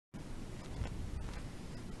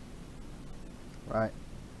Right.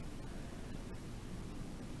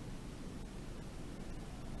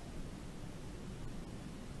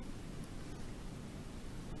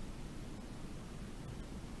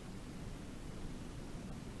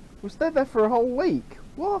 We stayed there for a whole week.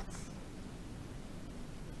 What?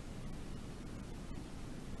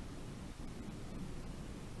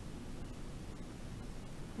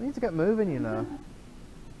 We need to get moving, you know.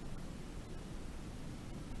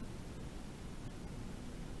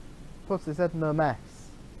 Plus, they said no mess.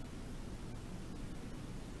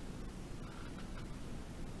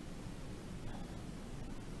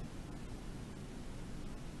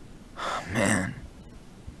 Oh, man.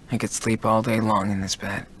 I could sleep all day long in this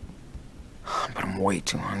bed. But I'm way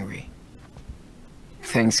too hungry.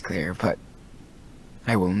 Thanks, Claire, but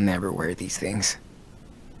I will never wear these things.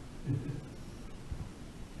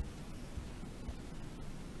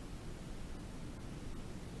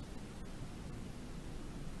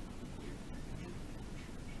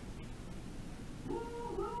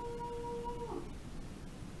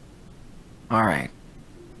 All right.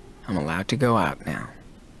 I'm allowed to go out now.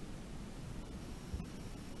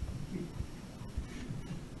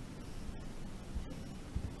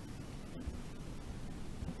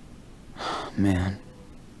 Man,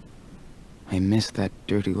 I miss that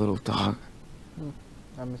dirty little dog.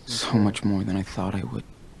 I miss him So too. much more than I thought I would.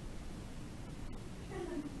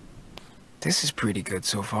 This is pretty good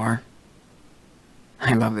so far.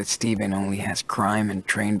 I love that Steven only has crime and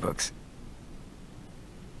train books.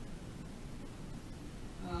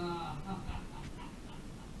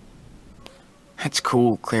 It's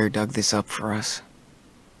cool Claire dug this up for us.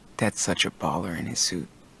 Dad's such a baller in his suit.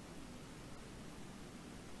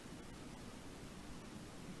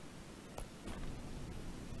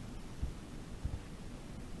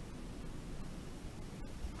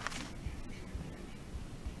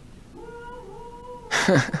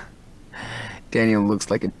 Daniel looks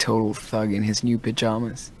like a total thug in his new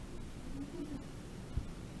pajamas.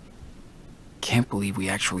 Can't believe we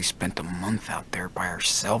actually spent a month out there by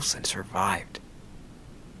ourselves and survived.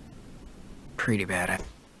 Pretty bad.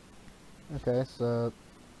 Okay, so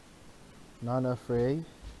 9:03.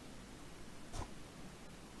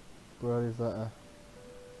 Brody's letter.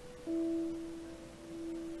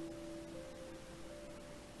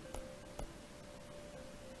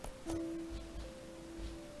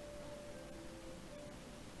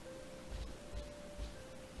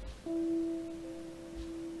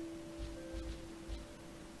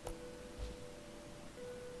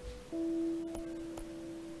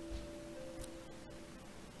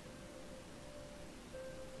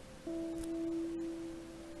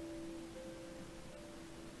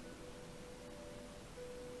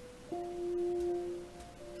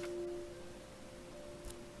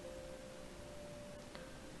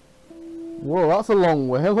 Whoa, that's a long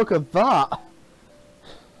way. Look at that.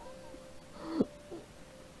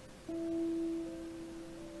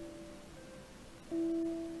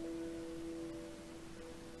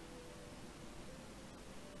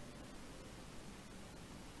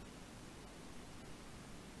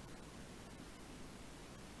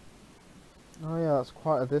 Oh yeah, that's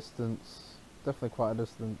quite a distance. Definitely quite a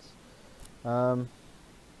distance.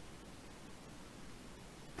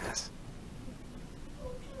 Yes.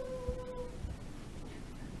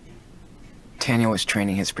 Daniel was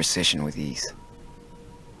training his precision with ease.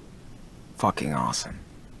 Fucking awesome.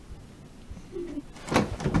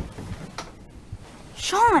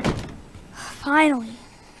 Sean! Finally.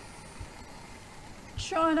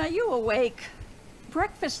 Sean, are you awake?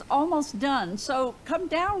 Breakfast's almost done, so come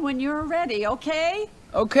down when you're ready, okay?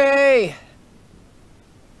 Okay.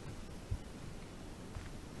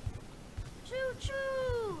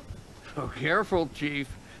 Choo-choo! Oh, careful, Chief.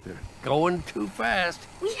 They're going too fast.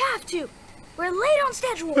 We have to. We're late on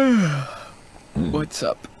schedule. What's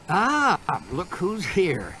up? Ah, look who's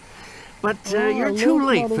here. But Oh, you're too look,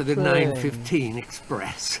 late Model for the Train. 9:15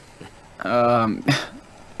 express.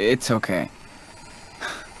 It's okay.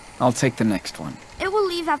 I'll take the next one. It will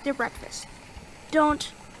leave after breakfast.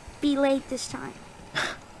 Don't be late this time.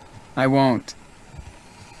 I won't.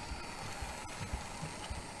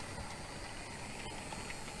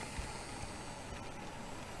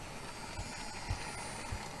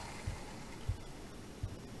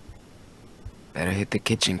 Better hit the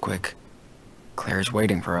kitchen quick. Claire's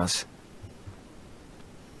waiting for us.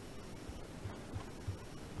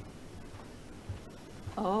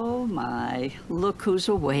 Oh my, look who's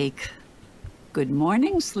awake. Good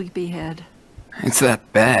morning, sleepyhead. It's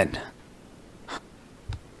that bad.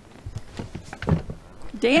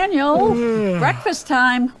 Daniel, breakfast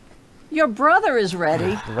time. Your brother is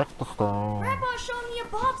ready. Grandpa's showing me a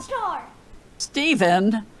pop star.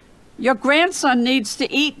 Steven, Your grandson needs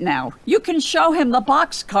to eat now. You can show him the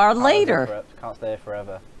boxcar later. Can't stay here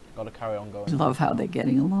forever. Gotta carry on going. I love how they're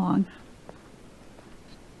getting along.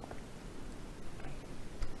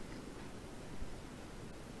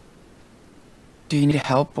 Do you need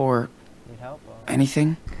help or Need help? Or...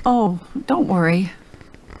 anything? Oh, don't worry.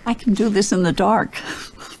 I can do this in the dark.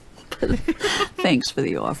 Thanks for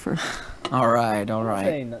the offer. All right, all I'm not right.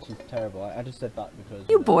 saying that she's terrible. I just said that because...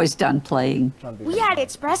 You boys done playing. We had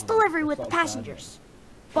express delivery with the passengers,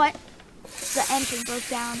 but the engine broke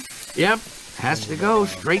down. Yep, has to go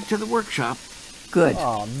straight to the workshop. Good.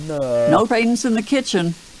 Oh, no. No trains in the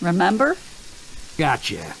kitchen, remember?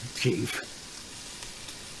 Gotcha, Chief.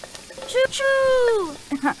 Choo-choo!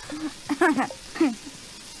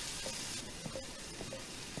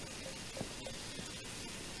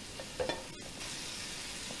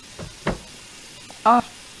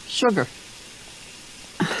 Sugar.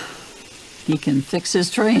 He can fix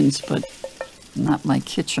his trains, but not my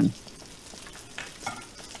kitchen.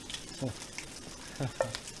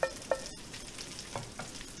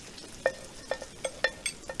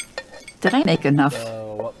 Did I make enough?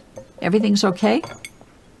 What? Everything's okay?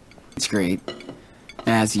 It's great.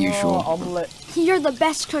 As usual. Omelette. You're the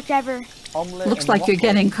best cook ever. Omelette. Looks and like you're waffle.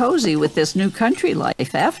 getting cozy with this new country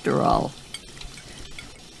life after all.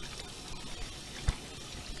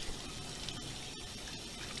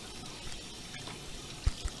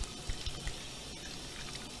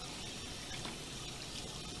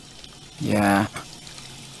 Yeah.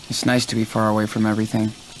 It's nice to be far away from everything.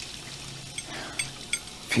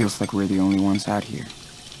 Feels like we're the only ones out here.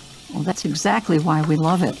 Well, that's exactly why we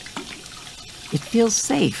love it. It feels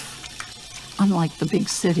safe, unlike the big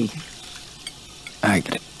city. I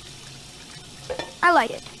get it. I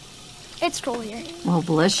like it. It's cool here. Well,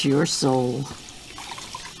 bless your soul.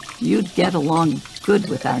 You'd get along good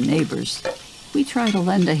with our neighbors. We try to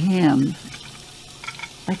lend a hand,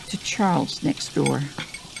 like to Charles next door.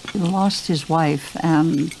 He lost his wife,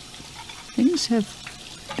 and things have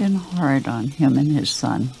been hard on him and his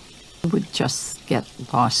son. He would just get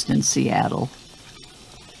lost in Seattle.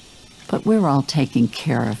 But we're all taking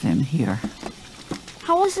care of him here.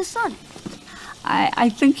 How was his son? I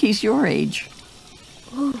think he's your age.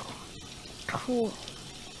 Ooh, cool.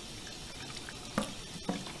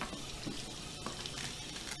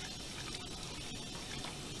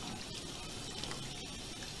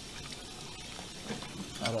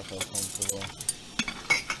 I don't feel comfortable.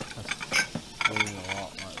 That's doing a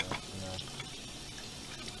lot like this, you know.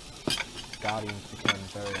 Guardians became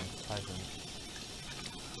very unpleasant.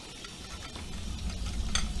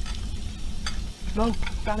 No,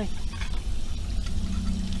 Danny!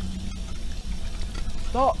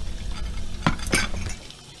 Stop!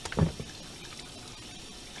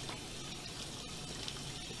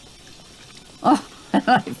 Oh,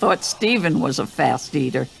 I thought Stephen was a fast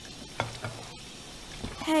eater.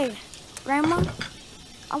 Hey, Grandma,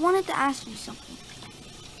 I wanted to ask you something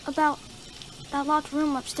about that locked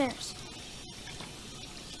room upstairs.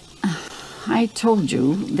 I told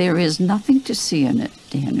you there is nothing to see in it,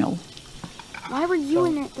 Daniel. Why were you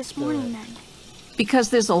in it this morning then? Because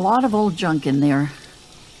there's a lot of old junk in there.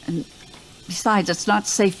 And besides, it's not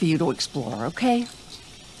safe for you to explore, okay?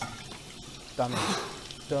 Danny,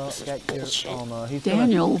 don't get your... Oh no, he's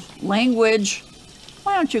Daniel, language.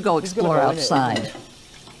 Why don't you go He's gonna explore go in it, outside? isn't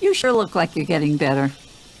You sure look like you're getting better.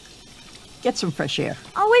 Get some fresh air.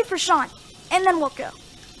 I'll wait for Sean, and then we'll go.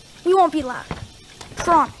 We won't be loud.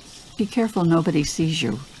 Promise. Be careful nobody sees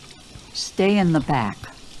you. Stay in the back,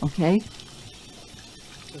 okay?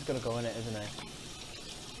 He's gonna go in it, isn't he?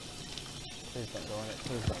 Please don't go in it,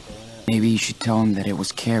 please don't go in it. Maybe you should tell him that it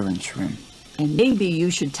was Karen's room. And maybe you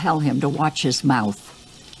should tell him to watch his mouth.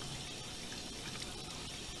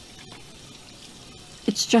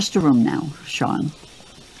 It's just a room now, Sean.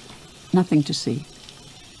 Nothing to see.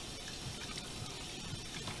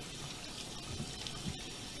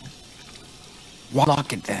 Why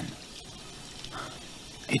lock it then?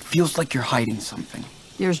 It feels like you're hiding something.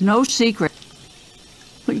 There's no secret.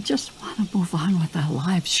 We just want to move on with our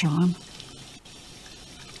lives, Sean.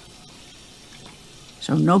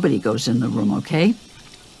 So nobody goes in the room, okay?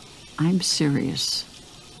 I'm serious.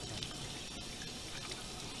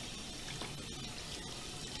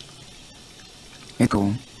 It's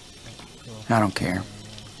cool. I don't care.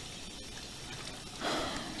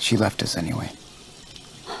 She left us anyway.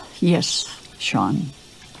 Yes, Sean.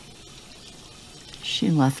 She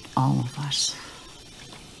left all of us.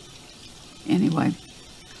 Anyway,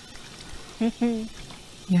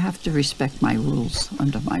 you have to respect my rules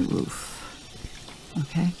under my roof.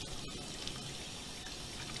 Okay?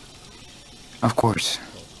 Of course.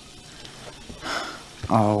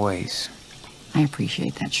 Always. I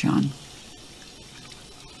appreciate that, Sean.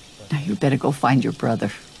 Now you better go find your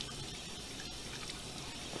brother.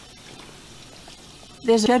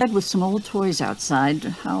 There's a shed with some old toys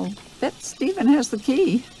outside. I'll bet Stephen has the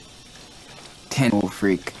key. Daniel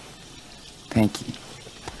freak. Thank you.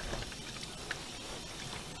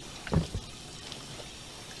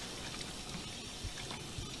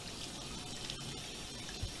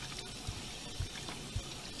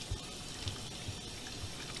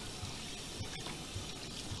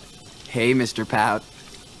 Hey, Mr. Pout.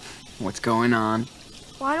 What's going on?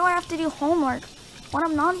 Why do I have to do homework when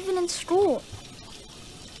I'm not even in school?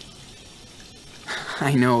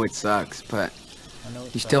 I know it sucks, but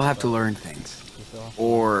you still have to learn things.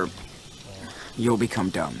 Or you'll become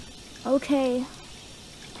dumb. Okay.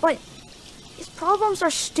 But these problems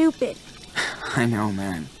are stupid. I know,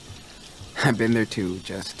 man. I've been there too.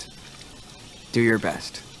 Just do your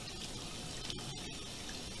best.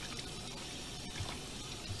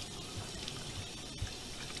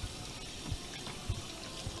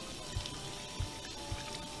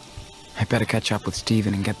 I better catch up with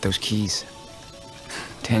Steven and get those keys.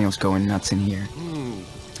 Daniel's going nuts in here.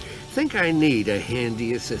 Think I need a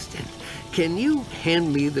handy assistant. Can you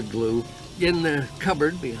hand me the glue in the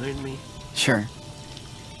cupboard behind me? Sure.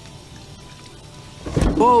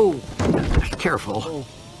 Whoa! Careful.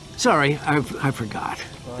 Sorry, I forgot.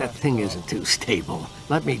 That thing isn't too stable.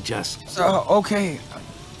 Let me just... Okay.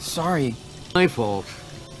 Sorry. My fault.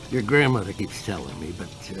 Your grandmother keeps telling me, but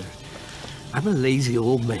I'm a lazy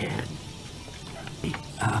old man. Hey,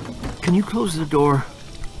 can you close the door?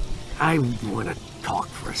 I want to talk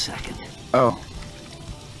for a second. Oh.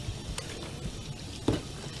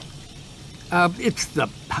 It's the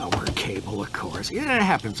power cable, of course. It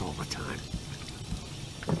happens all the time.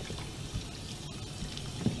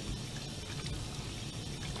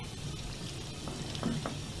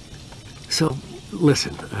 So,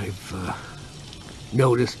 listen, I've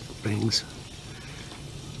noticed things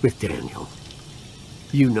with Daniel.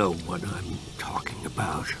 You know what I'm talking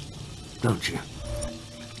about, don't you?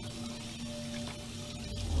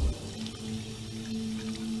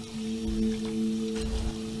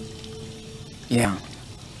 Yeah.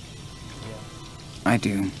 I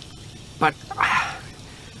do. But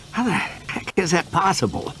how the heck is that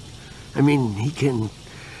possible? I mean, he can...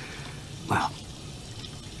 Well,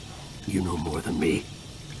 you know more than me.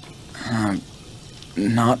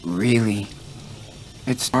 Not really.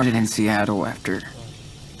 It started in Seattle after...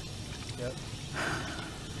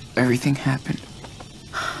 everything happened.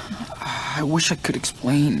 I wish I could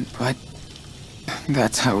explain, but...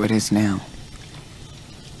 that's how it is now.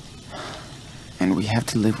 And we have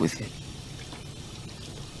to live with it.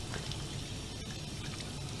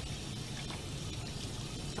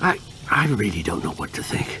 I really don't know what to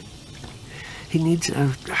think. He needs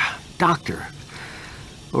a doctor.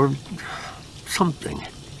 Or something.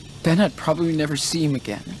 Then I'd probably never see him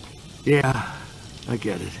again. Yeah, I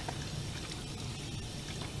get it.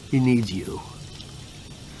 He needs you.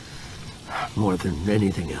 More than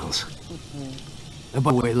anything else. And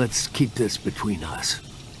by the way, let's keep this between us.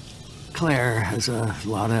 Claire has a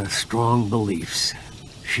lot of strong beliefs.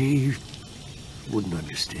 She wouldn't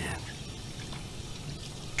understand.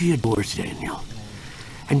 She adores Daniel.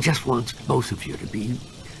 And just wants both of you to be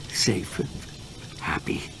safe and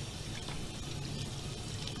happy.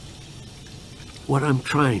 What I'm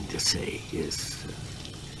trying to say is,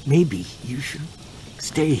 maybe you should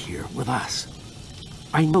stay here with us.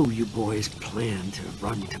 I know you boys plan to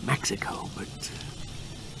run to Mexico, but...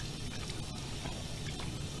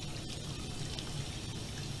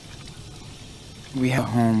 We have a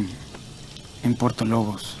home in Puerto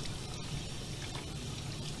Lobos.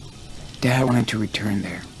 Dad wanted to return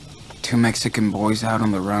there. 2 Mexican boys out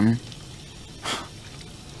on the run.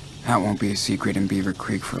 That won't be a secret in Beaver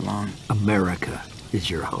Creek for long. America is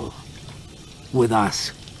your home. With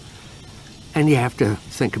us. And you have to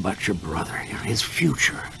think about your brother, his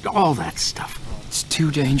future, all that stuff. It's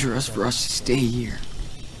too dangerous for us to stay here.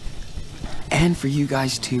 And for you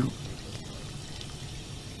guys too.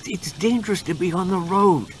 It's dangerous to be on the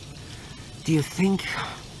road. Do you think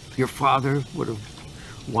your father would have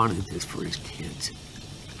wanted this for his kids?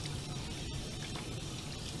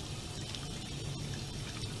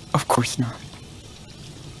 Of course not.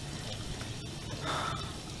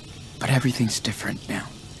 But everything's different now.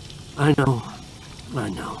 I know.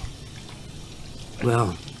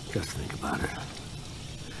 Well, just think about it.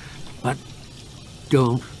 But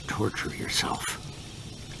don't torture yourself.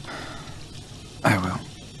 I will.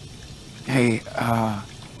 Hey,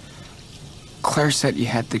 Claire said you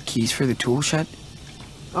had the keys for the tool shed?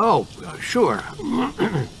 Oh, sure.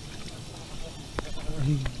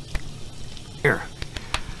 Here.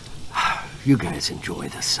 You guys enjoy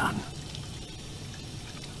the sun.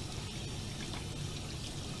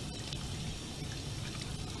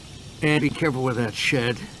 And be careful with that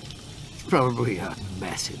shed. It's probably a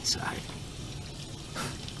mess inside.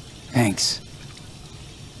 Thanks.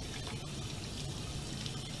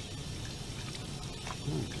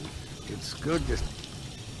 It's good to...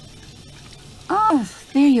 Ah,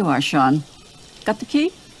 there you are, Sean. Got the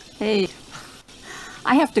key? Hey,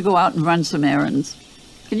 I have to go out and run some errands.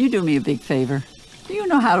 Can you do me a big favor? Do you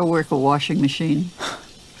know how to work a washing machine?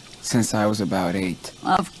 Since I was about 8.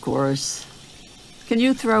 Of course. Can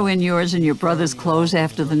you throw in yours and your brother's clothes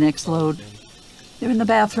after the next load? They're in the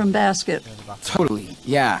bathroom basket. Totally,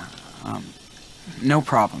 yeah. No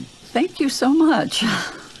problem. Thank you so much.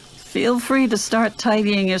 Feel free to start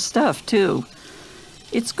tidying your stuff, too.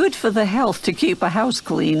 It's good for the health to keep a house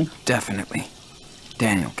clean. Definitely.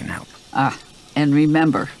 Daniel can help. Ah, and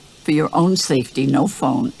remember, for your own safety, no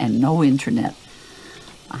phone and no internet.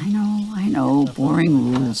 I know,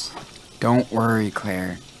 boring rules. Don't worry,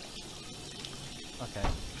 Claire. Okay.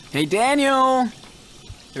 Hey, Daniel!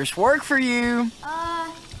 There's work for you.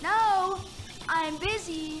 No. I'm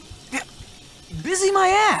busy. Busy my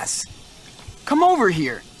ass. Come over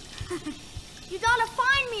here. You gotta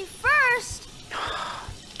find me first.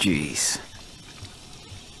 Jeez.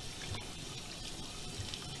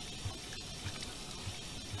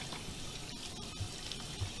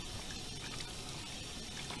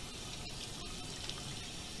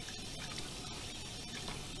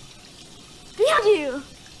 Found you.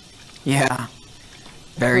 Yeah.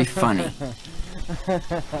 Very funny.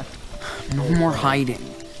 No more hiding.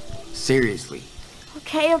 Seriously.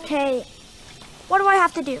 Okay. What do I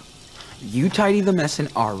have to do? You tidy the mess in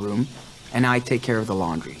our room, and I take care of the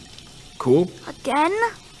laundry. Cool? Again?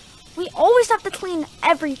 We always have to clean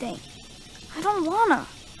everything. I don't wanna.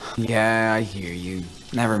 Yeah, I hear you.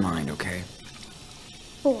 Never mind, okay?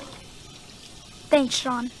 Cool. Thanks,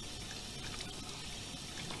 Sean.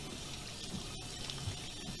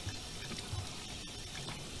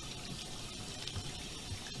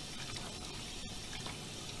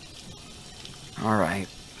 All right.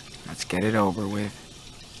 Let's get it over with.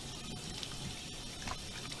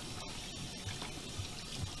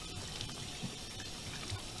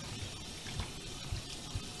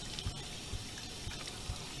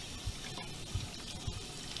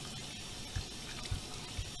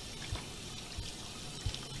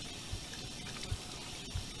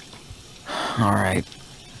 All right.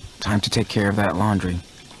 Time to take care of that laundry.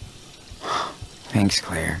 Thanks,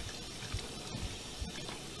 Claire.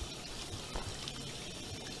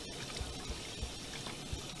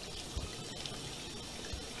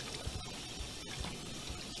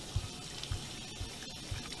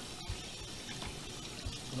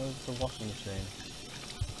 Where's the washing machine?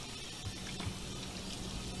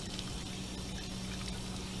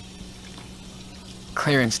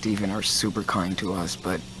 Claire and Stephen are super kind to us,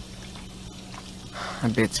 but a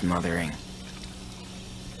bit smothering.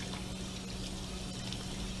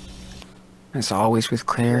 As always with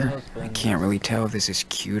Claire, I can't really tell if this is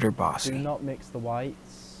cute or Do bossy. not mix the whites.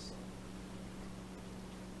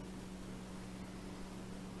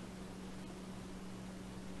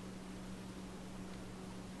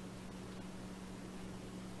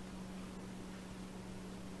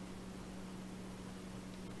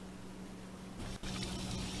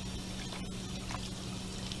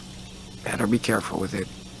 Better be careful with it.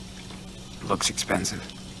 Looks expensive.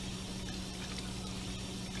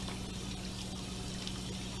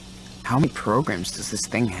 How many programs does this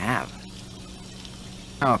thing have?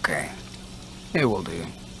 Okay, it will do.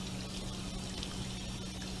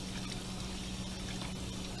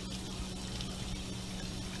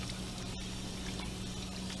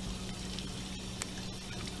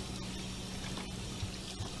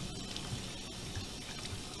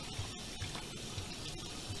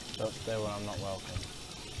 Don't stay where I'm not welcome.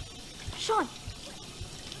 Sean.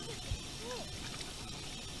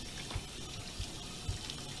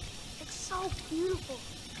 It's so beautiful.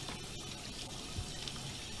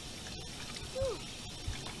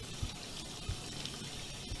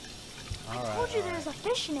 I told you there's a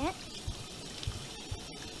fish in it.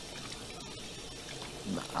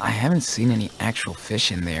 I haven't seen any actual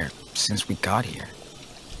fish in there since we got here.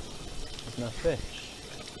 There's no fish.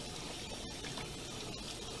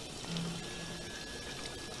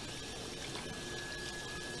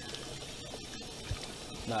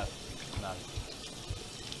 No.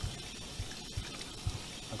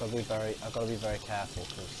 I've got to be very careful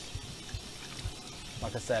because,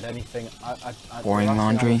 like I said, anything. Boring the last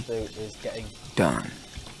laundry? thing I want to do is getting. Done.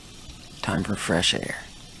 Time for fresh air.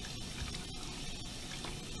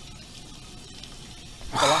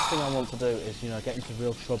 thing I want to do is, you know, get into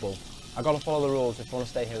real trouble. I gotta follow the rules if I want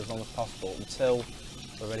to stay here as long as possible until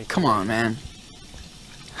we're ready to Come on, man.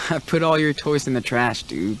 I put all your toys in the trash,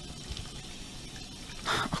 dude.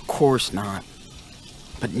 Of course not.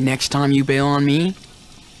 But next time you bail on me,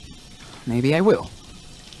 maybe I will.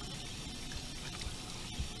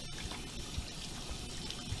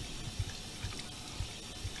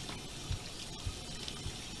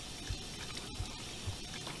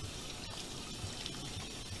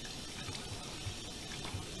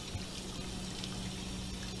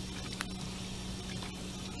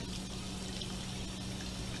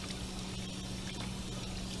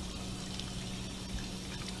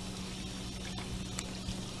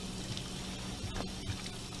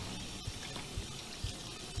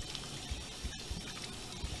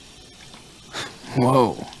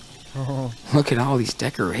 Whoa. Look at all these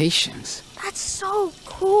decorations. That's so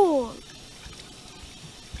cool.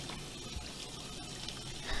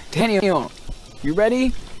 Daniel, you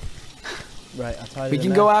ready? Right, I tied it We in can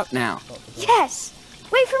there. go out now. Yes.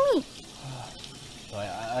 Wait for me.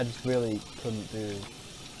 Right, I just really couldn't do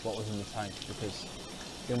what was in the tank because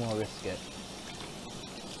I didn't want to risk it.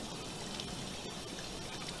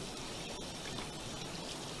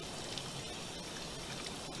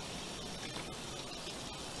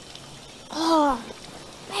 Oh,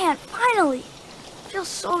 man, finally. Feels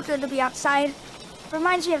so good to be outside.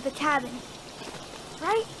 Reminds me of the cabin.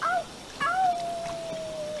 Right? Ow,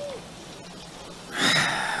 ow.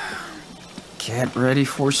 Get ready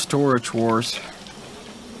for storage wars.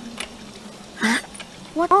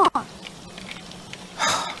 What's on?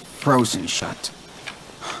 Frozen shut.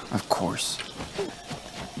 Of course.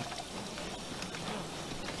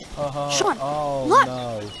 Sean, Oh look.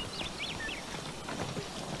 no.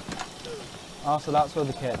 Oh, so that's where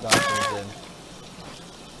the cake dancing is in.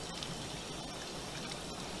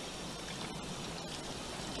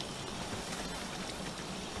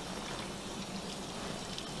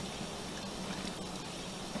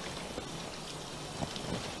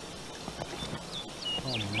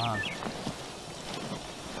 Oh man.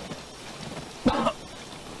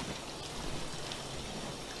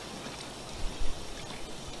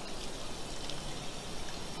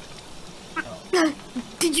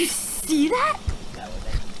 Did you see that?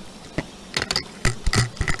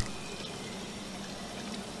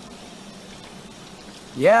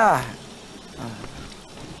 Yeah.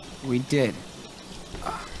 We did.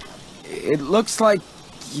 It looks like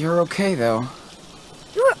you're okay, though.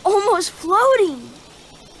 You were almost floating.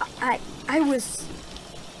 I was.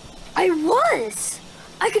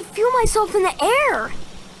 I could feel myself in the air.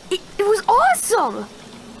 It was awesome.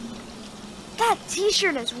 That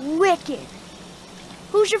t-shirt is wicked.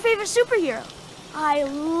 Who's your favorite superhero? I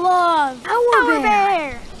love Power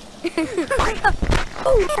Bear.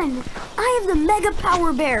 Oh man, I have the Mega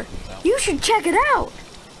Power Bear. You should check it out.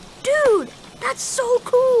 Dude, that's so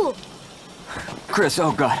cool. Chris,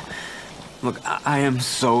 oh God. Look, I am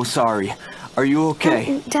so sorry. Are you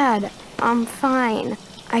okay? Dad, I'm fine.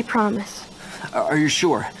 I promise. Are you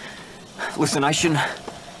sure? Listen, I shouldn't...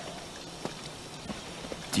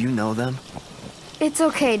 Do you know them? It's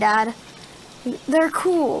okay, Dad. They're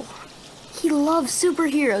cool. He loves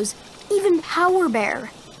superheroes, even Power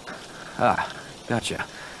Bear. Ah, gotcha.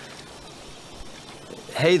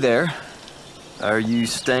 Hey there. Are you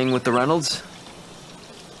staying with the Reynolds?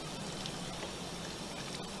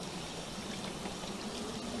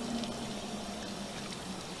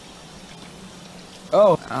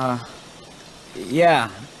 Oh, yeah.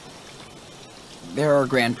 They're our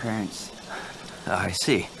grandparents. I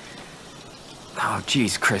see. Oh,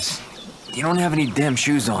 geez, Chris. You don't have any damn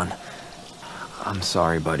shoes on. I'm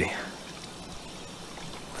sorry, buddy.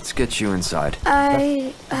 Let's get you inside.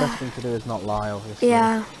 I... The best thing to do is not lie, obviously.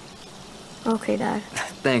 yeah. Okay, Dad.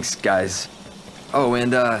 Thanks, guys. Oh,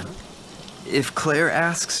 and, if Claire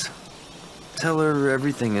asks, tell her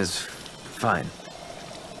everything is fine.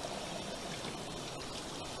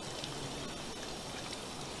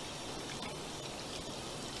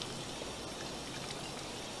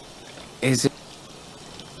 Is it?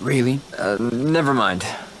 Really? Never mind.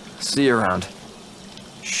 See you around.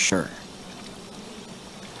 Sure.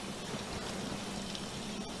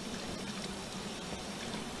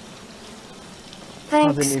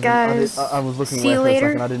 Thanks, guys. I was looking See away you for later.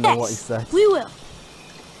 a second. I didn't know what he said. We will.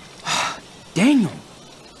 Daniel,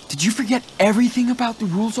 did you forget everything about the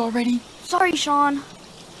rules already? Sorry, Sean.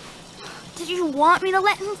 Did you want me to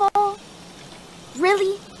let him fall?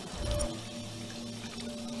 Really?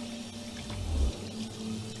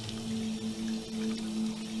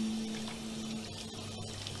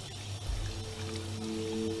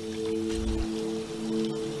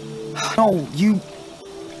 No, you...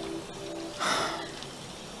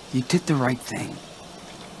 You did the right thing.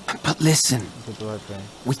 But listen, You did the right thing.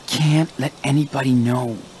 we can't let anybody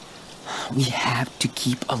know. We have to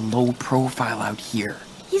keep a low profile out here.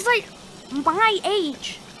 He's like my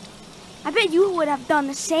age. I bet you would have done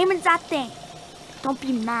the same exact thing. Don't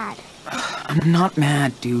be mad. I'm not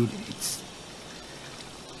mad, dude.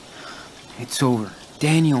 It's over.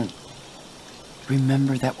 Daniel,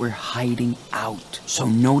 remember that we're hiding out. So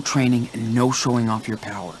no training and no showing off your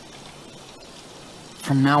power.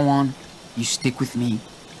 From now on, you stick with me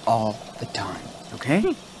all the time,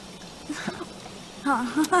 okay?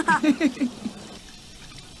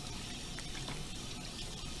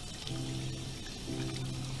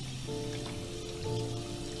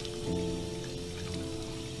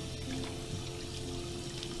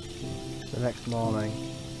 The next morning.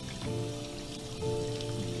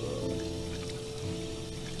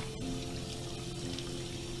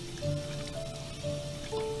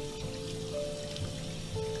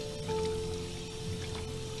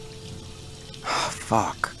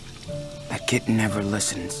 Fuck. That kitten never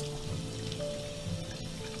listens.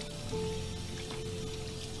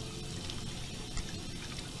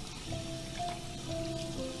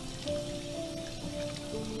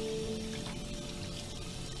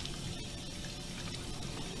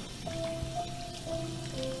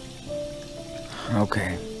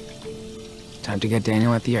 Okay. Time to get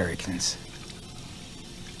Daniel at the Ericksons.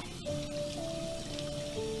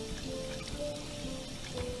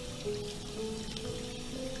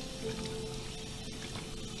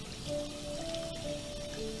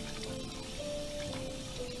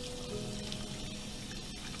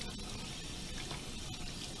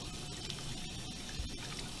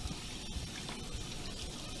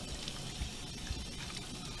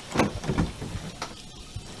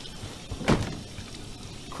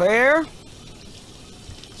 Claire?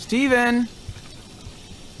 Steven?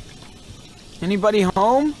 Anybody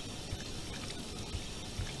home?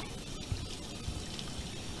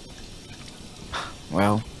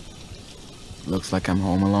 Well, looks like I'm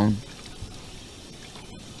home alone.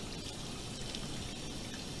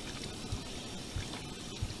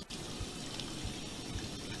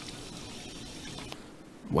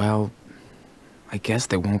 Well, I guess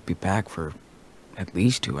they won't be back for at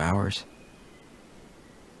least 2 hours.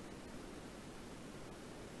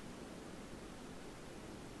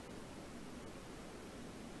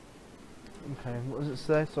 Okay, what does it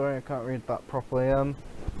say? Sorry, I can't read that properly.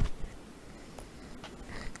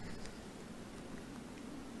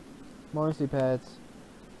 Morning, sleepheads.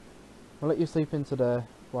 I'll let you sleep in today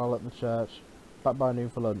while at the church. Back by noon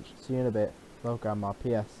for lunch. See you in a bit. Love, Grandma.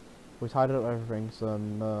 P.S. We tidied up everything, so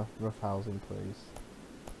no rough housing, please.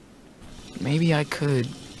 Maybe I could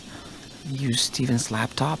use Steven's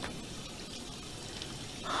laptop?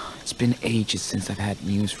 It's been ages since I've had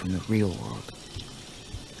news from the real world.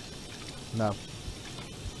 No.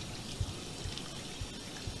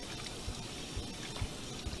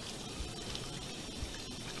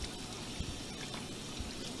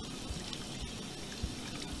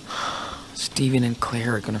 Steven and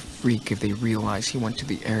Claire are gonna freak if they realize he went to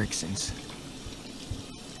the Ericksons.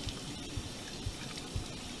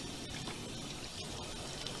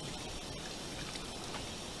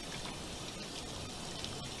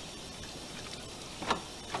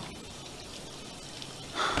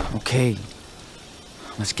 Okay,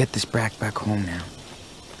 let's get this brat back home now.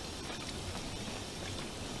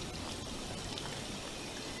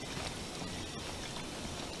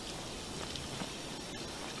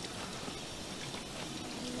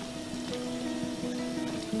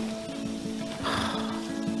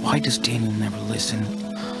 Why does Daniel never listen?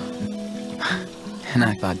 And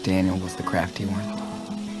I thought Daniel was the crafty one.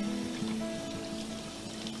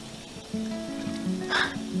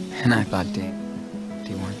 And I thought Daniel was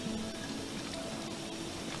the one.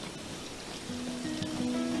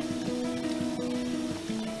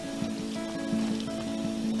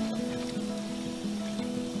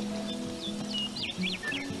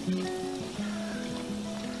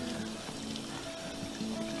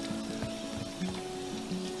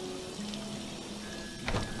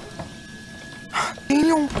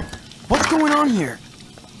 Daniel, what's going on here?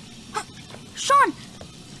 Sean!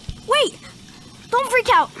 Wait! Don't freak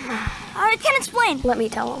out! I can't explain. Let me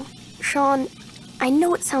tell him. Sean, I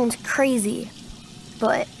know it sounds crazy,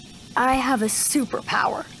 but I have a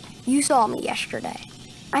superpower. You saw me yesterday.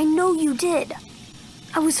 I know you did.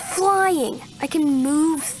 I was flying. I can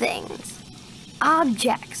move things,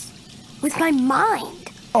 objects, with my mind.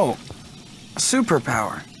 Oh, a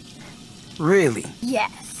superpower. Really?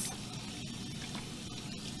 Yes.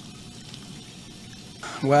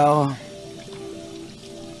 Well,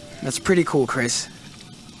 that's pretty cool, Chris.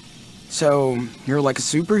 So, you're like a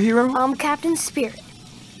superhero? I'm Captain Spirit.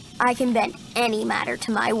 I can bend any matter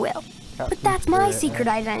to my will. Captain But that's my Spirit, secret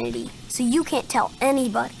identity, so you can't tell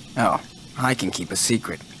anybody. Oh, I can keep a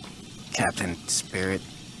secret. Captain Spirit.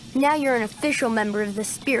 Now you're an official member of the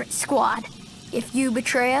Spirit Squad. If you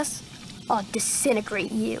betray us, I'll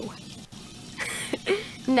disintegrate you.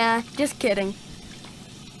 Nah, just kidding.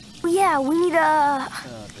 Yeah, we need a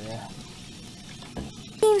Oh dear.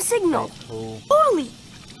 team signal. That's cool. Totally.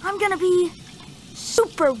 I'm gonna be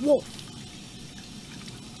Super Wolf.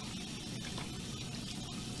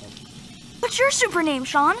 What's your super name,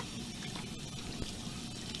 Sean?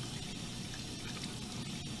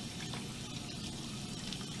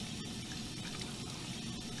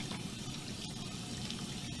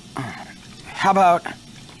 How about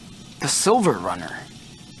the Silver Runner?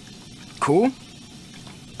 Cool?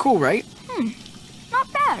 Cool, right?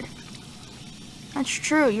 Not bad. That's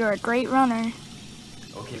true, you're a great runner.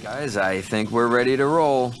 Okay, guys, I think we're ready to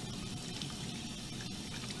roll.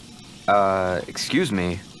 Excuse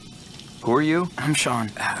me. Who are you? I'm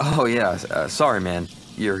Sean. Oh, yeah, sorry, man.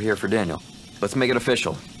 You're here for Daniel. Let's make it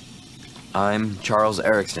official. I'm Charles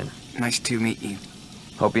Erickson. Nice to meet you.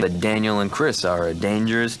 Hoping that Daniel and Chris are a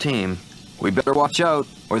dangerous team. We better watch out,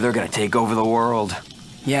 or they're gonna take over the world.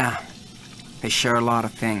 Yeah, they share a lot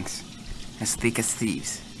of things. As thick as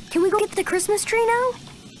thieves. Can we go get the Christmas tree now?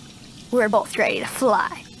 We're both ready to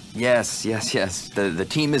fly. Yes. The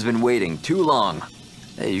team has been waiting too long.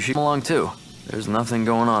 Hey, you should come along too. There's nothing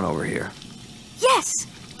going on over here. Yes!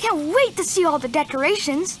 Can't wait to see all the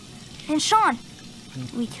decorations. And Sean,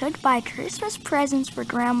 we could buy Christmas presents for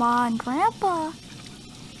Grandma and Grandpa.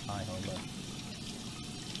 Hi,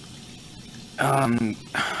 Homer.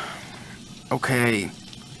 Okay,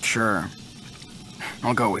 sure.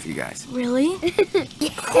 I'll go with you guys. Really?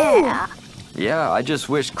 Yeah. Yeah, I just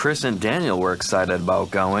wish Chris and Daniel were excited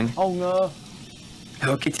about going. Oh no.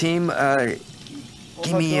 Okay, team, What give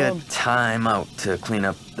have I me a done? time out to clean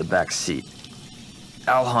up the back seat.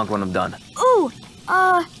 I'll honk when I'm done. Ooh,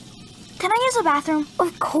 can I use the bathroom?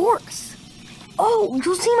 Of course. Oh,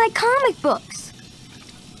 you'll see my comic books.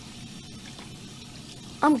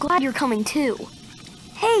 I'm glad you're coming too.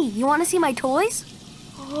 Hey, you want to see my toys?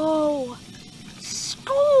 Oh,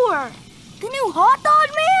 score! The new hot dog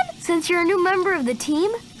man? Since you're a new member of the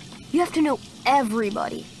team, you have to know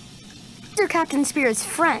everybody. They're Captain Spirit's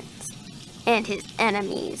friends and his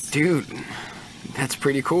enemies. Dude, that's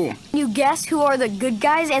pretty cool. Can you guess who are the good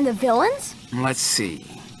guys and the villains? Let's see.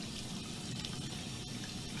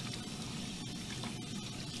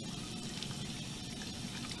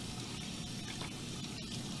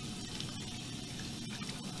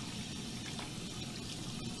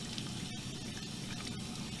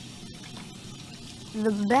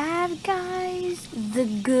 The bad guys, the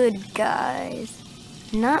good guys.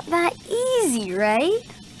 Not that easy, right?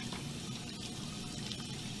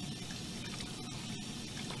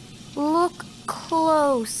 Look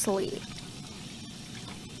closely.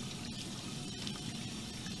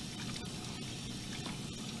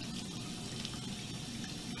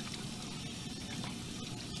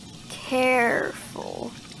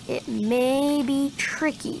 Careful. It may be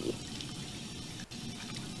tricky.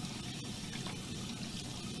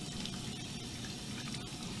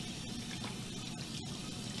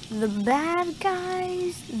 The bad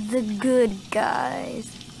guys, the good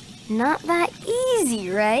guys. Not that easy,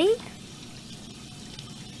 right?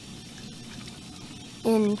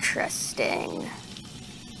 Interesting.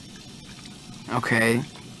 Okay.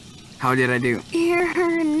 How did I do?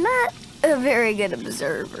 You're not a very good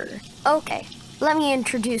observer. Okay, let me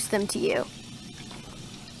introduce them to you.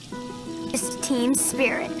 It's Team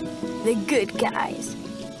Spirit, the good guys.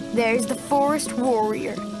 There's the Forest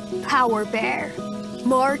Warrior, Power Bear,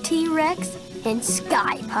 Marty Rex, and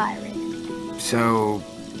Sky Pirate. So,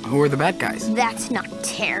 who are the bad guys? That's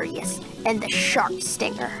Noctarius and the Shark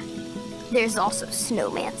Stinger. There's also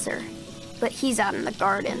Snowmancer, but he's out in the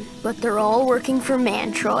garden. But they're all working for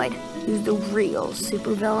Mantroid, who's the real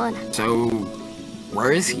supervillain. So,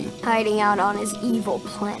 where is he? Hiding out on his evil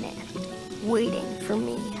planet, waiting for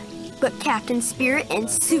me. But Captain Spirit and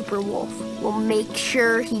Super Wolf will make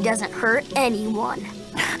sure he doesn't hurt anyone.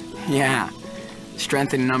 Yeah.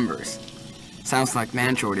 Strength in numbers. Sounds like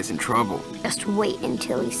Mantroid is in trouble. Just wait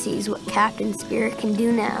until he sees what Captain Spirit can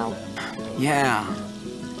do now. Yeah.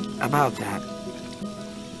 About that.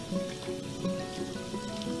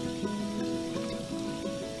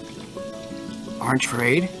 Aren't you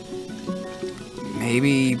afraid?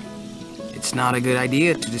 Maybe it's not a good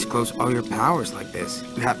idea to disclose all your powers like this.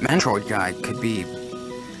 That Mantroid guy could be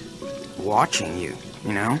watching you,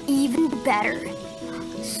 you know? Even better.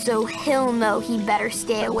 So he'll know he better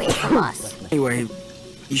stay away from us. Anyway,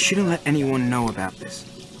 you shouldn't let anyone know about this.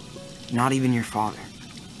 Not even your father.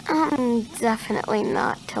 I'm definitely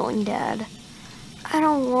not telling Dad. I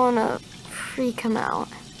don't want to freak him out.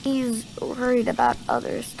 He's worried about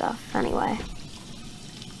other stuff anyway.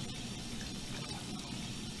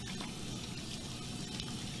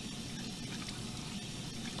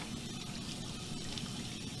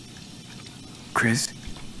 Chris,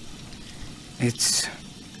 it's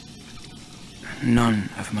none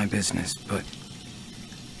of my business, but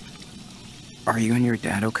are you and your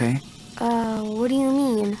dad okay? What do you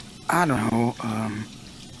mean? I don't know,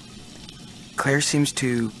 Claire seems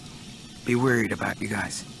to be worried about you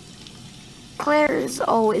guys. Claire is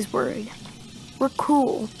always worried. We're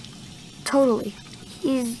cool. Totally.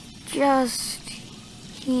 He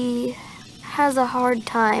has a hard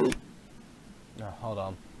time. No, hold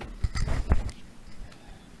on.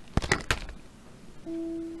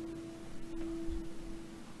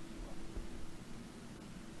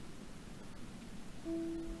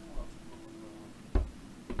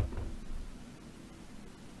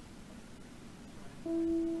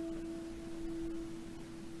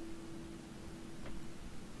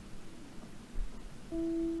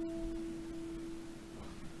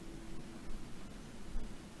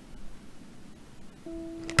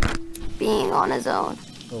 Being on his own.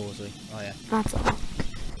 Oh, was he? Oh, yeah. That's all.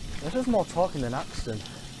 This is more talking than Axton.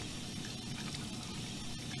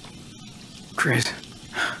 Chris,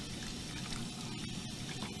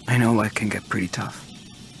 I know life can get pretty tough.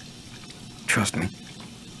 Trust me.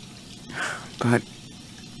 But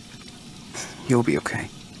you'll be okay.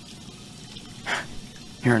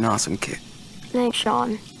 You're an awesome kid. Thanks,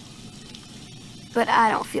 Sean. But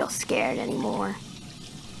I don't feel scared anymore.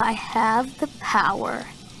 I have the power.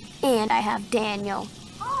 And I have Daniel.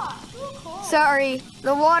 Sorry,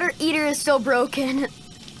 the water heater is still broken.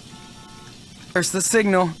 There's the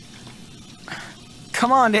signal.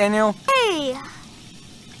 Come on, Daniel. Hey!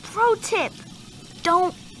 Pro tip.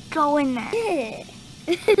 Don't go in there.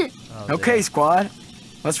 Oh, Okay, dear. squad.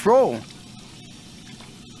 Let's roll.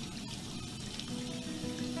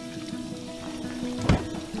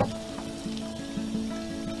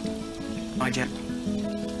 Bye, Jen.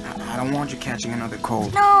 I don't want you catching another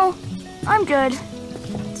cold. No, I'm good.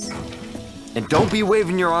 And don't be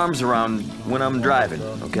waving your arms around when I'm driving,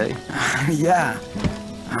 okay? Yeah.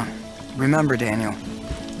 Remember, Daniel,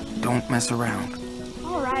 don't mess around.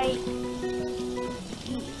 All right.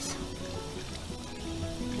 Jeez.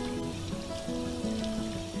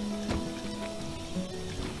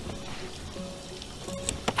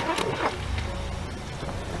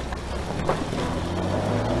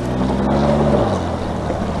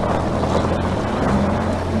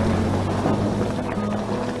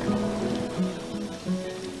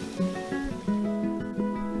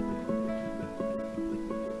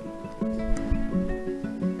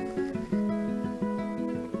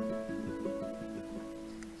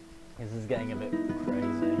 This is getting a bit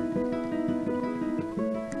crazy.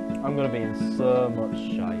 I'm gonna be in so much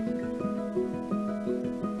shite.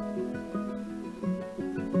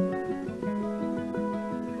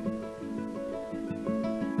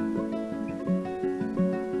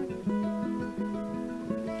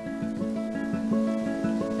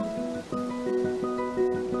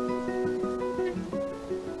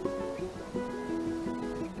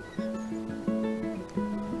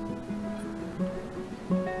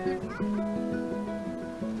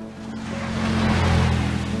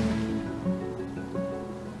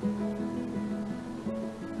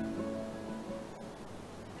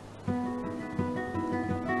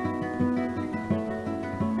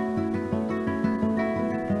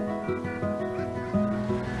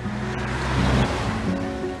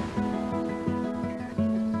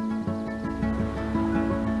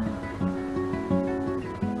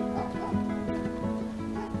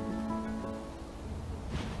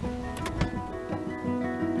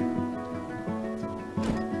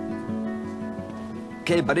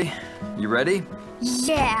 Okay, buddy. You ready?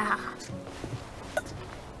 Yeah.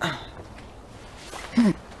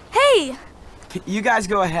 Hey! You guys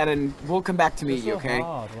go ahead and we'll come back to meet It's you, so okay?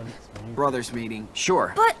 hard when you- Brothers meeting.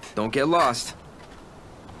 Sure. But- Don't get lost.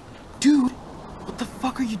 Dude, what the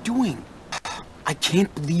fuck are you doing? I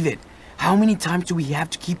can't believe it. How many times do we have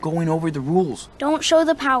to keep going over the rules? Don't show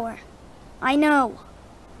the power. I know.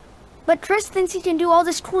 But Chris thinks he can do all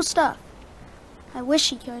this cool stuff. I wish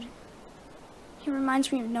he could. He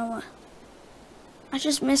reminds me of Noah. I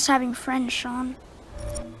just miss having friends, Sean.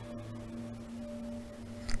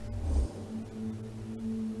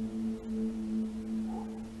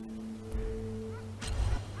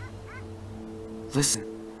 Listen,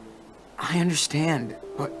 I understand,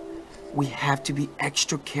 but we have to be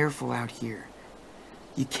extra careful out here.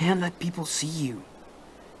 You can't let people see you.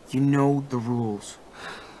 You know the rules.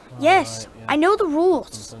 Yes, Alright, yeah. I know the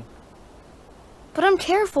rules. Something. But I'm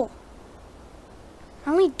careful.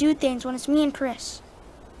 I only do things when it's me and Chris.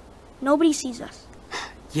 Nobody sees us.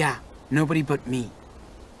 Yeah, nobody but me.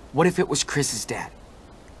 What if it was Chris's dad?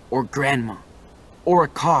 Or grandma? Or a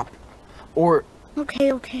cop? Or...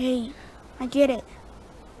 Okay. I get it.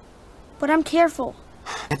 But I'm careful.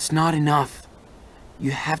 That's not enough.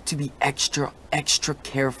 You have to be extra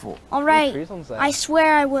careful. All right. trees on sale. I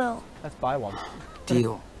swear I will. Let's buy one.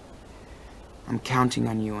 Deal. I'm counting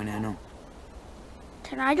on you, Enano.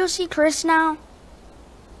 Can I go see Chris now?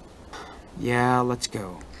 Yeah, let's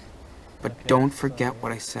go. But Okay, don't forget so-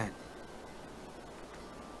 what I said.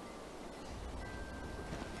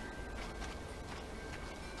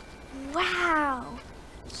 Wow.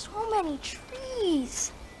 So many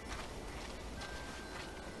trees.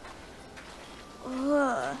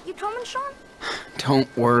 Ugh. You coming, Sean?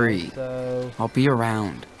 Don't worry. So, I'll be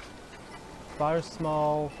around. fire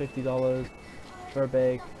small, $50. Fir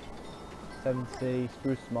big, 70.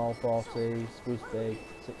 Spruce small, 40. Spruce big,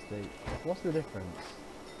 60. What's the difference?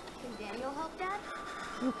 Can Daniel help, Dad?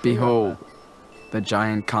 Behold, the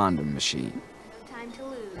giant condom machine. No time to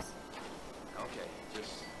lose. Okay,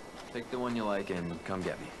 just pick the one you like and come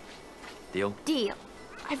get me. Deal? Deal.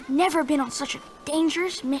 I've never been on such a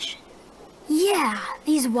dangerous mission. Yeah,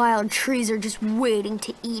 these wild trees are just waiting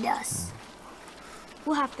to eat us.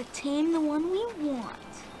 We'll have to tame the one we want.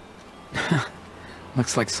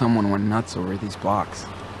 Looks like someone went nuts over these blocks.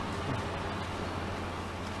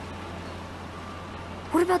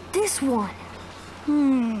 What about this one?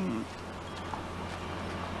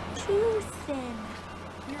 Too thin.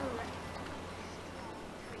 You're right.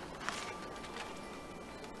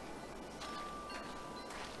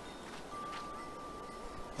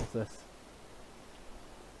 What's this?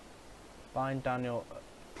 Find Daniel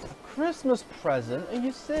a Christmas present? Are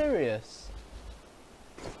you serious?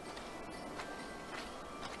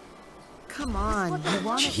 Come on, you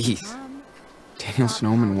want it to Jeez. come? Daniel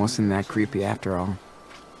Snowman wasn't that creepy after all.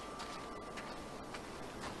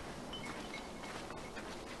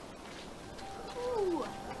 Ooh,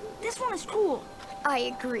 this one is cool.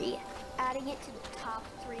 I agree. Adding it to the top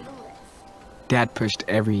 3 list. Dad pushed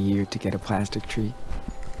every year to get a plastic tree,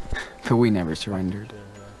 but we never surrendered.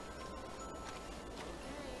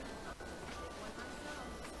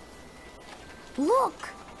 Look!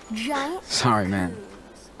 Giant Sorry, man.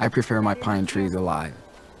 I prefer my pine trees alive.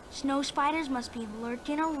 Snow spiders must be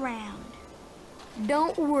lurking around.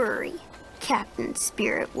 Don't worry. Captain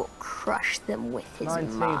Spirit will crush them with his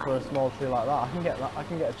 19 mind. for a small tree like that. I can get that. I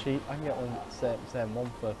can get a cheap. I can get one same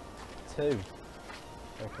one for 2.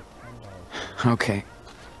 Go for $10. Okay.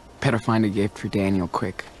 Better find a gift for Daniel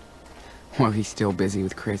quick. While he's still busy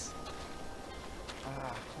with Chris.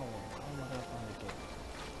 Ah, come on. How am I gonna find a gift?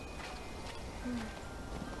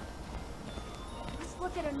 Let's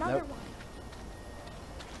look at another Nope. one.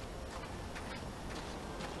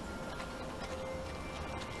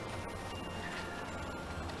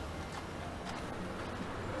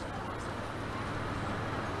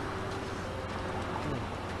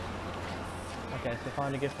 Okay, so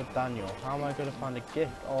find a gift for Daniel. How am I going to find a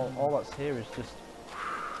gift? All that's here is just...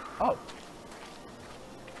 Oh!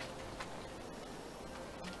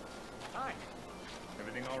 Hi.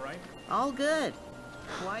 Everything all right? All good.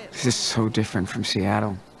 Quiet. This is so different from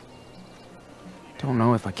Seattle. Don't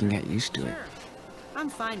know if I can get used to it. Sure. I'm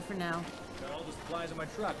fine for now. Got all the supplies in my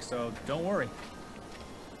truck, so don't worry.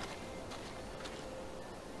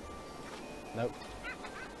 Nope.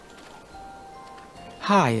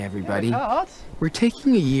 Hi, everybody. Cat? We're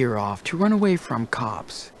taking a year off to run away from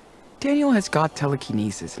cops. Daniel has got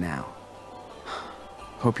telekinesis now.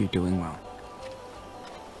 Hope you're doing well.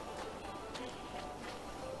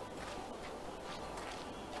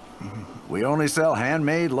 We only sell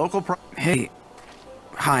handmade local Hey.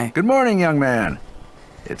 Hi. Good morning, young man.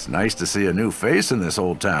 It's nice to see a new face in this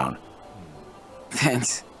old town.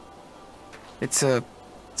 Thanks. It's a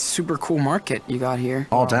super cool market you got here.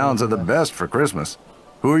 All towns are the best for Christmas.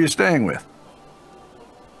 Who are you staying with?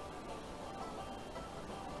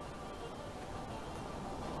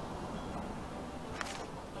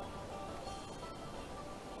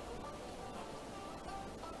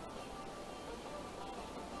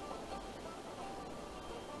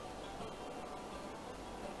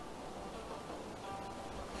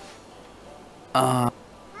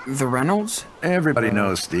 The Reynolds? Everybody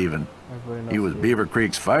knows Steven. Everybody knows He was you. Beaver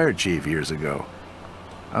Creek's fire chief years ago.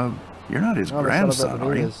 You're not his Oh, they grandson, celebrate the are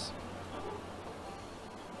New you? Year's.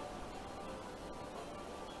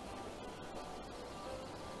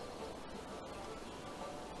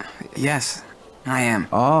 Yes, I am.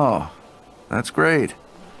 Oh, that's great.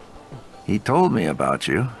 He told me about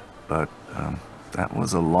you, but that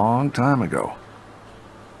was a long time ago.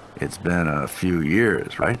 It's been a few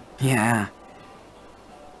years, right? Yeah.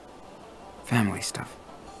 Family stuff.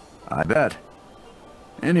 I bet.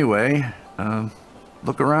 Anyway,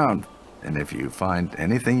 look around, and if you find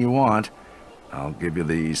anything you want, I'll give you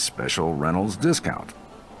the special Reynolds discount.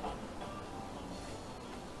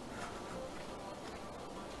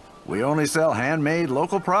 We only sell handmade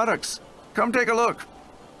local products. Come take a look.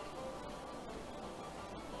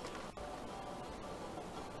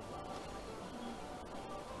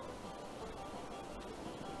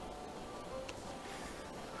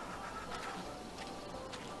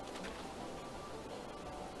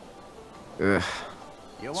 Ugh.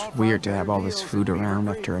 It's weird to have all this food around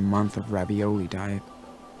after a month of ravioli diet.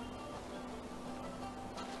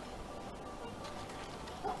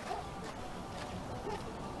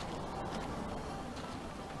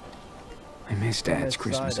 I miss Dad's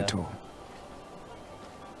Christmas at all.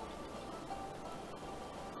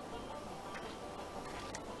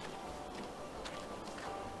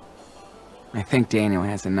 I think Daniel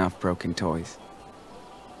has enough broken toys.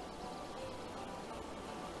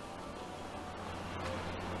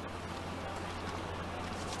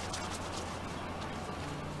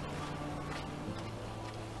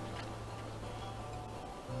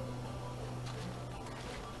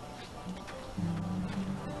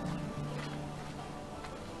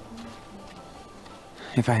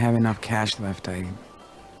 If I have enough cash left, I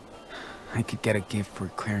could get a gift for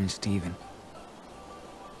Claire and Steven.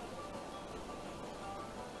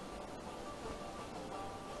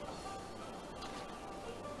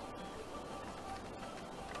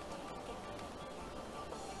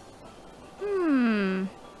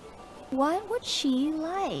 What would she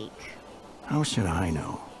like? How should I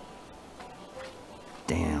know?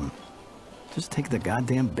 Damn. Just take the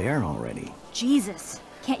goddamn bear already. Jesus.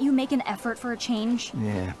 Can't you make an effort for a change?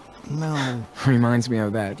 Yeah. No. Reminds me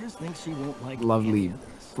of that I just think she won't like lovely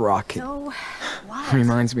rocket. So, what?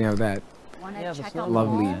 Reminds me of that Wanna check out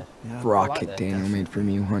lovely more? rocket Daniel made for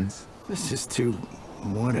me once. This is too...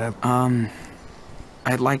 whatever.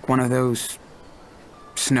 I'd like one of those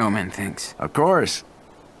snowman things. Of course.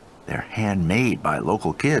 They're handmade by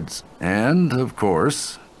local kids. And, of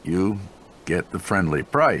course, you get the friendly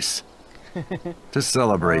price to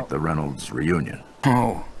celebrate the Reynolds reunion.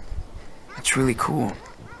 Oh, that's really cool.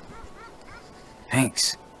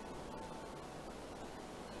 Thanks.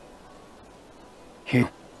 Here.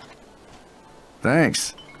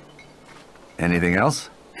 Thanks. Anything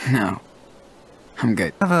else? No. I'm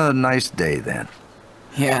good. Have a nice day, then.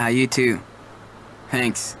 Yeah, you too.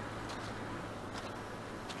 Thanks.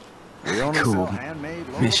 Cool.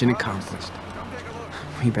 Mission accomplished.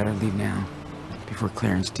 We better leave now, before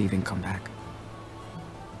Claire and Steven come back.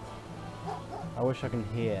 I wish I can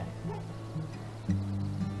hear.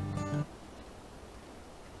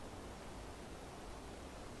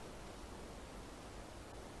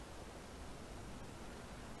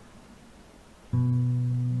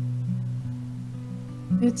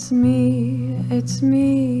 It's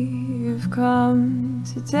me, you've come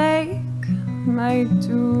to take my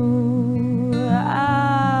duality.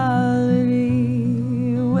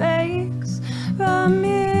 Wakes from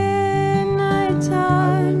midnight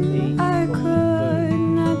time, I could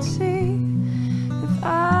not see if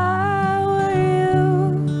I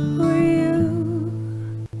were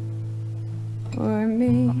you, or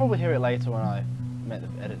me. I'll probably hear it later when I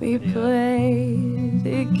edit the We video. played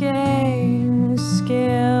the game,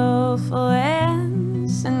 skillful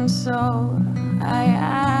ends, and so I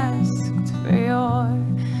asked for your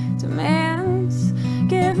demands.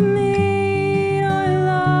 Give me your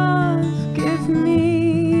love, give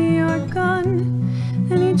me your gun,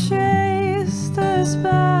 and he traced us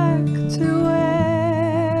back to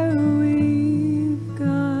where we've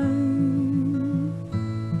gone.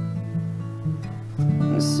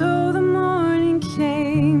 And so the morning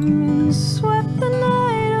came and swept the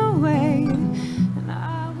night away, and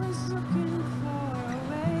I was looking for a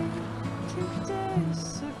way to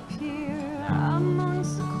disappear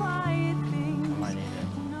amongst the quiet things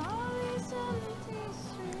and all these empty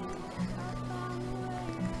streets. I found a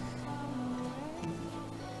way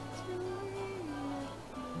to leave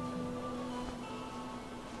it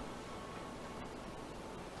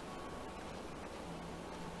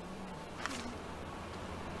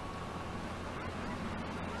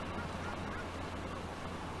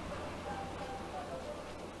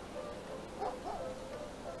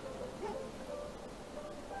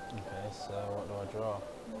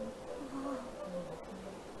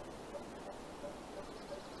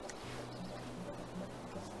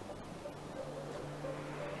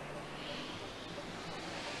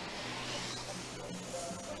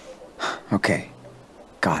Okay,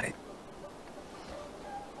 got it.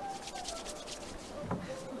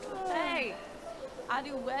 Hey, I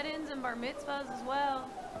do weddings and bar mitzvahs as well.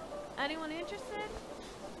 Anyone interested?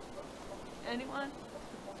 Anyone?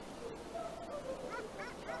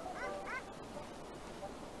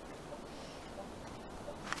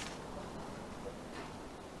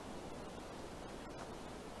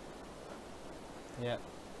 Yeah,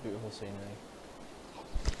 beautiful scenery.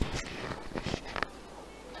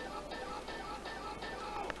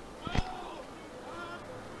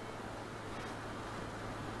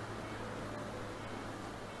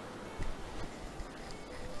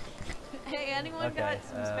 Hey, anyone Okay, got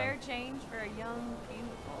some spare change for a young,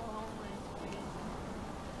 beautiful, homeless queen?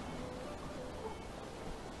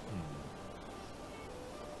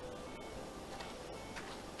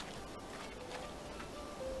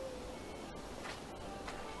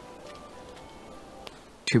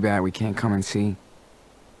 Too bad we can't come and see.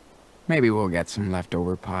 Maybe we'll get some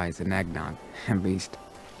leftover pies and eggnog, at least.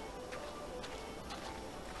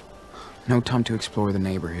 No time to explore the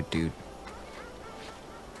neighborhood, dude.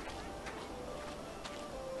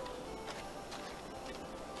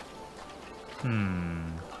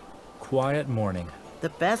 Quiet morning. The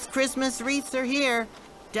best Christmas wreaths are here.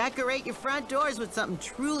 Decorate your front doors with something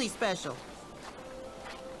truly special.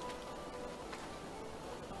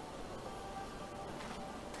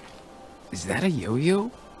 Is that a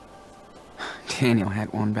yo-yo? Daniel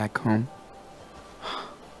had one back home.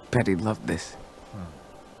 Bet he loved this.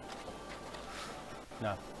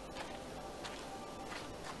 No.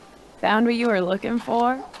 Found what you were looking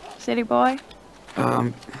for, city boy?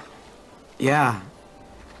 Yeah.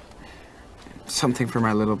 Something for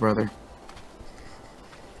my little brother.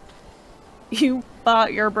 You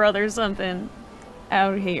bought your brother something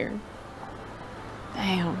out here.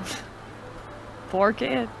 Damn. Poor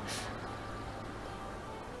kid.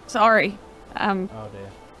 Sorry. Oh dear.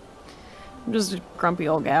 I'm just a grumpy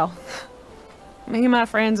old gal. Me and my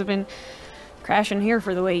friends have been crashing here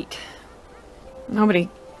for the week. Nobody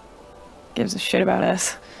gives a shit about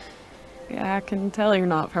us. Yeah, I can tell you're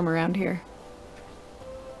not from around here.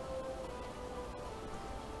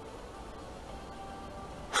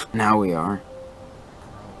 Now we are.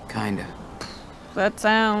 Kinda. That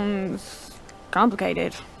sounds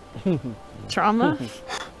complicated. Trauma?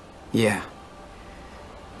 Yeah.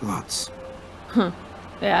 Lots. Huh.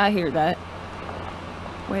 Yeah, I hear that.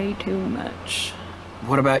 Way too much.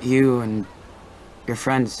 What about you and your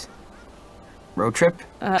friends? Road trip?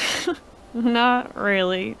 Not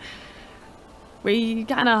really. We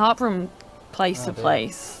kind of hop from place to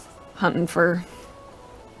place, hunting for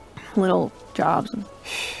little jobs.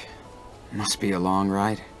 Must be a long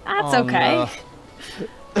ride. That's okay.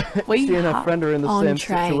 We She and her hop friend are in the on same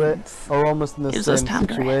trains. situation, or almost in the Gives us same time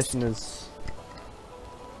to rest. situation as.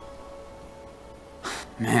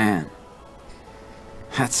 Man.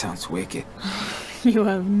 That sounds wicked. You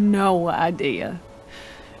have no idea.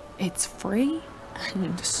 It's free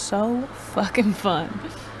and so fucking fun.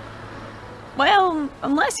 Well,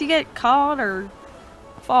 unless you get caught or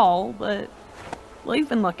fall, but we've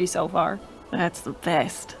been lucky so far. That's the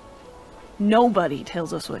best. Nobody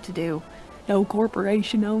tells us what to do. No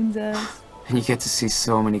corporation owns us. And you get to see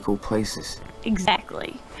so many cool places.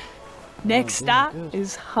 Exactly. Next stop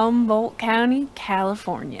is Humboldt County,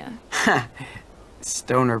 California.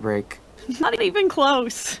 Stoner break. Not even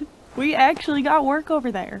close. We actually got work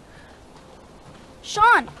over there.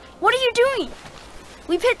 Sean, what are you doing?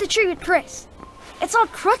 We've hit the tree with Chris. It's all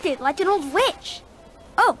crooked like an old witch.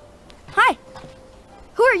 Oh, hi.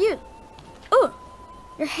 Who are you? Ooh,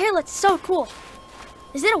 your hair looks so cool.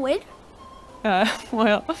 Is it a wig?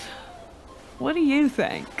 Well, what do you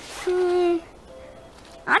think?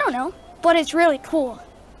 I don't know, but it's really cool.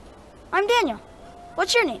 I'm Daniel.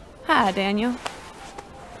 What's your name? Hi, Daniel.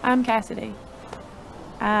 I'm Cassidy.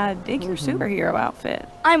 I dig your superhero outfit.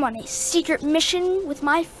 I'm on a secret mission with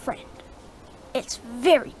my friend. It's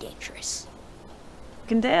very dangerous.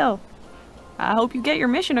 Can tell. I hope you get your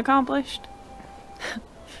mission accomplished.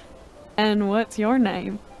 And what's your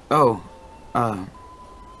name? Oh,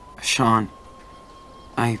 Sean.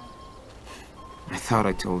 I thought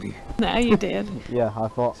I told you. Now you did. Yeah, I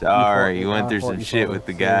thought. Sorry, you went through some shit with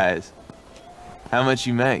the guys. How much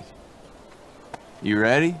you make? You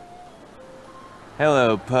ready?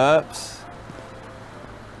 Hello, pups.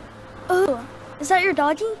 Ooh, is that your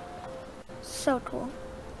doggy? So cool.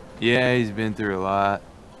 Yeah, he's been through a lot.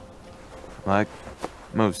 Like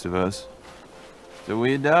most of us. So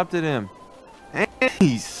we adopted him. And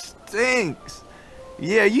he stinks.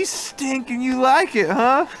 Yeah, you stink and you like it,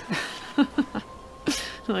 huh?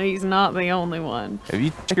 Well, he's not the only one. Have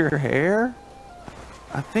you checked your hair?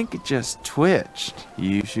 I think it just twitched.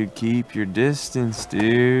 You should keep your distance,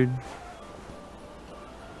 dude.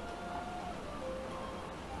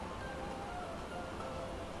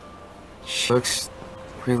 She looks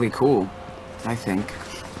really cool, I think.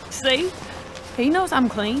 See? He knows I'm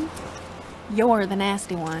clean. You're the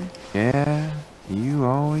nasty one. Yeah, you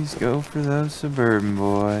always go for those suburban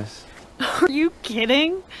boys. Are you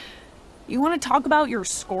kidding? You want to talk about your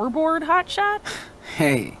scoreboard, hotshot?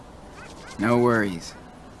 Hey, no worries.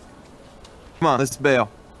 Come on, let's bail.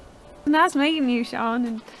 Nice meeting you, Sean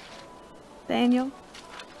and Daniel.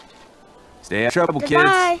 Stay out of trouble,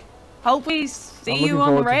 Goodbye. kids. Hope we see you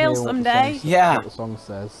on the rails someday. Yeah. What the song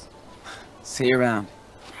says. See you around.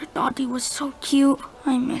 Dottie was so cute.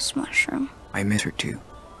 I miss Mushroom. I miss her too.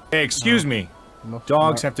 Hey, excuse me.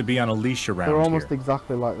 Dogs have to be on a leash around They're here. almost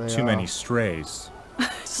exactly like they are. Too many strays.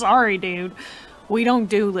 Sorry, dude. We don't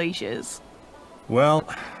do leashes. Well,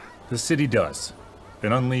 the city does.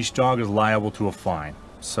 An unleashed dog is liable to a fine,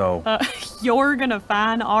 so... You're gonna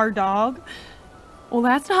fine our dog? Well,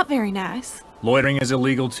 that's not very nice. Loitering is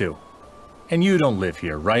illegal too. And you don't live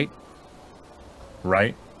here, right?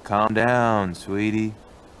 Right? Calm down, sweetie.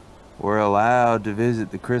 We're allowed to visit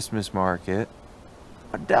the Christmas market.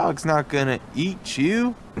 A dog's not gonna eat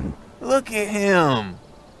you. Look at him.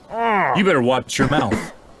 You better watch your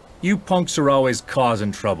mouth. You punks are always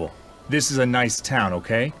causing trouble. This is a nice town,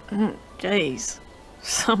 okay? Jeez.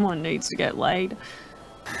 Someone needs to get laid.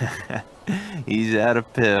 He's out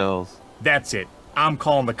of pills. That's it. I'm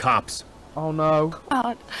calling the cops. Oh no.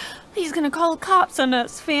 God, he's gonna call the cops on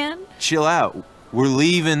us, Finn. Chill out. We're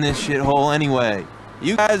leaving this shithole anyway.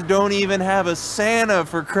 You guys don't even have a Santa,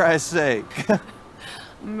 for Christ's sake.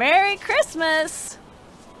 Merry Christmas!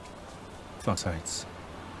 Fox Heights.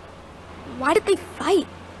 Why did they fight?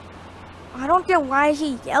 I don't get why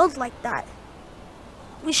he yelled like that.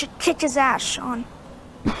 We should kick his ass, Sean.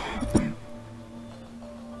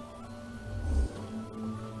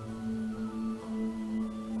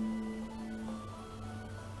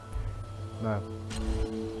 No.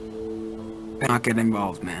 Not get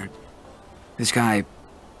involved, man. This guy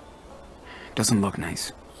doesn't look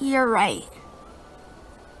nice. You're right.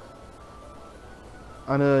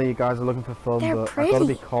 I know you guys are looking for fun, They're but I've got to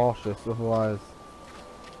be pretty. cautious, otherwise...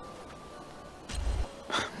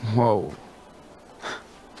 Whoa.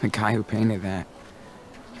 The guy who painted that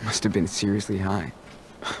must have been seriously high.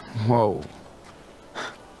 Whoa.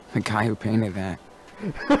 The guy who painted that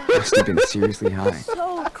must have been seriously high.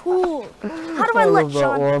 So cool. How do I let love that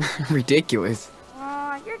Sean? one. Ridiculous.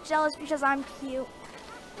 Aw, you're jealous because I'm cute.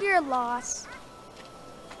 You're a loss.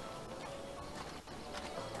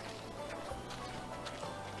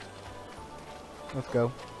 Let's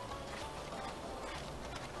go.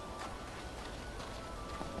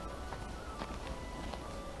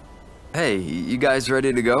 Hey, you guys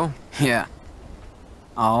ready to go? Yeah.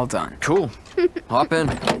 All done. Cool. Hop in.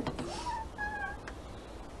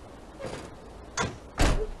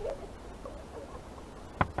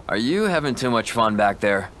 Are you having too much fun back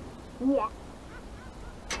there? Yeah.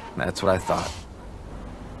 That's what I thought.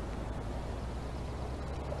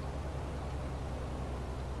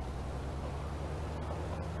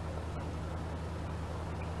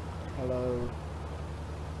 Hello.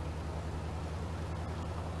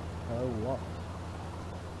 Oh, what?